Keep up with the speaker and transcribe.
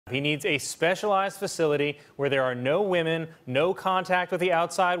He needs a specialized facility where there are no women, no contact with the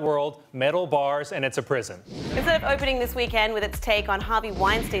outside world, metal bars, and it's a prison. Instead of opening this weekend with its take on Harvey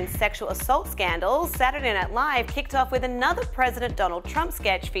Weinstein's sexual assault scandals, Saturday Night Live kicked off with another President Donald Trump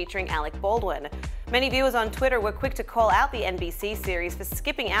sketch featuring Alec Baldwin. Many viewers on Twitter were quick to call out the NBC series for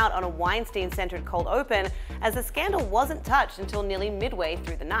skipping out on a Weinstein-centered cold open, as the scandal wasn't touched until nearly midway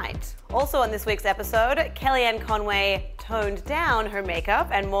through the night. Also on this week's episode, Kellyanne Conway toned down her makeup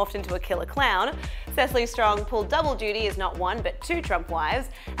and morphed into a killer clown. Cecily Strong pulled double duty as not one but two Trump wives,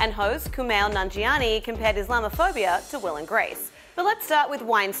 and host Kumail Nanjiani compared Islamophobia to Will and Grace. But let's start with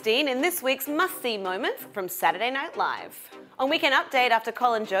Weinstein in this week's must-see moments from Saturday Night Live. On Weekend Update, after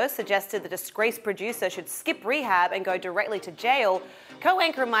Colin Jost suggested the disgraced producer should skip rehab and go directly to jail,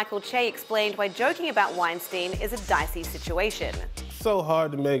 co-anchor Michael Che explained why joking about Weinstein is a dicey situation. It's so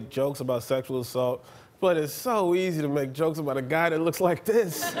hard to make jokes about sexual assault, but it's so easy to make jokes about a guy that looks like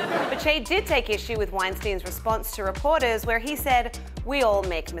this. But Che did take issue with Weinstein's response to reporters, where he said, "We all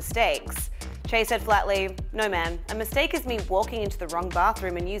make mistakes." Che said flatly, "No man, a mistake is me walking into the wrong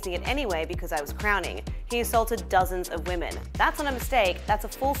bathroom and using it anyway because I was crowning. He assaulted dozens of women. That's not a mistake, that's a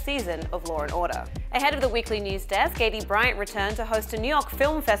full season of Law & Order." Ahead of the weekly news desk, Aidy Bryant returned to host a New York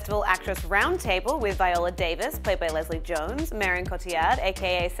Film Festival actress roundtable with Viola Davis, played by Leslie Jones, Marion Cotillard,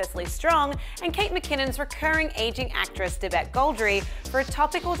 aka Cecily Strong, and Kate McKinnon's recurring aging actress Debette Goldry for a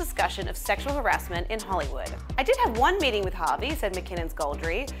topical discussion of sexual harassment in Hollywood. "I did have one meeting with Harvey," said McKinnon's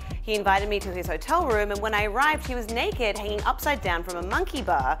Goldry. "He invited me to his hotel room, and when I arrived, he was naked, hanging upside down from a monkey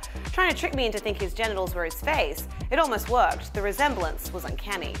bar, trying to trick me into thinking his genitals were his face. It almost worked. The resemblance was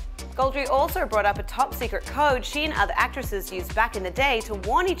uncanny." Goldry also brought up a top-secret code she and other actresses used back in the day to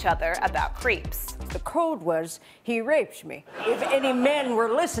warn each other about creeps. The code was, "He raped me." If any men were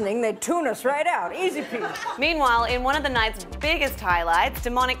listening, they'd tune us right out. Easy peasy. Meanwhile, in one of the night's biggest highlights,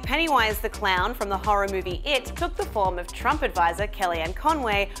 demonic Pennywise the Clown from the horror movie It took the form of Trump advisor Kellyanne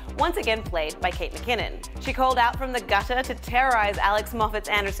Conway, once again played by Kate McKinnon. She called out from the gutter to terrorize Alex Moffat's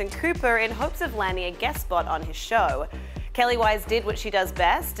Anderson Cooper in hopes of landing a guest spot on his show. Kelly Wise did what she does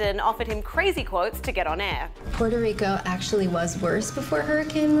best and offered him crazy quotes to get on air. Puerto Rico actually was worse before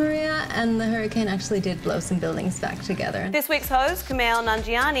Hurricane Maria, and the hurricane actually did blow some buildings back together. This week's host, Kumail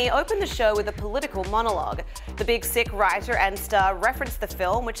Nanjiani, opened the show with a political monologue. The Big Sick writer and star referenced the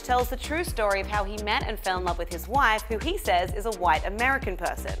film, which tells the true story of how he met and fell in love with his wife, who he says is a white American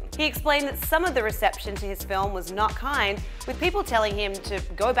person. He explained that some of the reception to his film was not kind, with people telling him to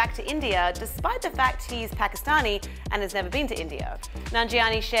go back to India, despite the fact he's Pakistani and has never been to India.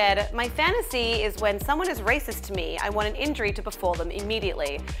 Nanjiani shared, "My fantasy is when someone is racist to me, I want an injury to befall them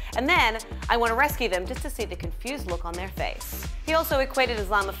immediately. And then I want to rescue them just to see the confused look on their face." He also equated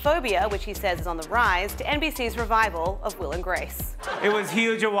Islamophobia, which he says is on the rise, to NBC's revival of Will and Grace. "It was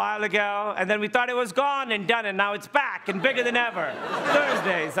huge a while ago, and then we thought it was gone and done, and now it's back and bigger than ever.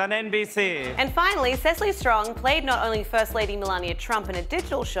 Thursdays on NBC. And finally, Cecily Strong played not only First Lady Melania Trump in a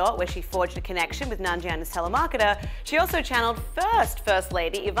digital short where she forged a connection with Nanjiani's telemarketer, she also channeled First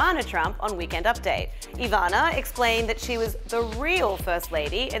Lady Ivana Trump on Weekend Update. Ivana explained that she was the real First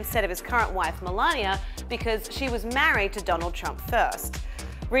Lady instead of his current wife Melania because she was married to Donald Trump first.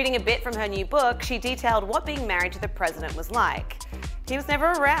 Reading a bit from her new book, she detailed what being married to the president was like. "He was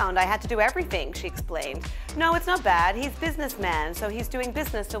never around. I had to do everything," she explained. "No, it's not bad. He's businessman, so he's doing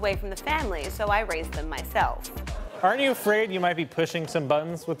business away from the family, so I raised them myself." Aren't you afraid you might be pushing some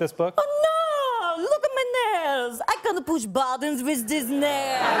buttons with this book? Oh no! Look at my nails! I can't push buttons with these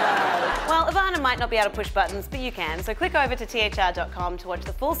nails! Well, Ivana might not be able to push buttons, but you can, so click over to THR.com to watch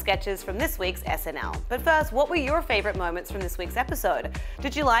the full sketches from this week's SNL. But first, what were your favourite moments from this week's episode?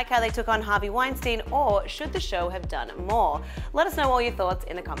 Did you like how they took on Harvey Weinstein, or should the show have done more? Let us know all your thoughts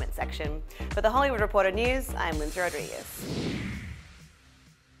in the comment section. For the Hollywood Reporter News, I'm Lindsay Rodriguez.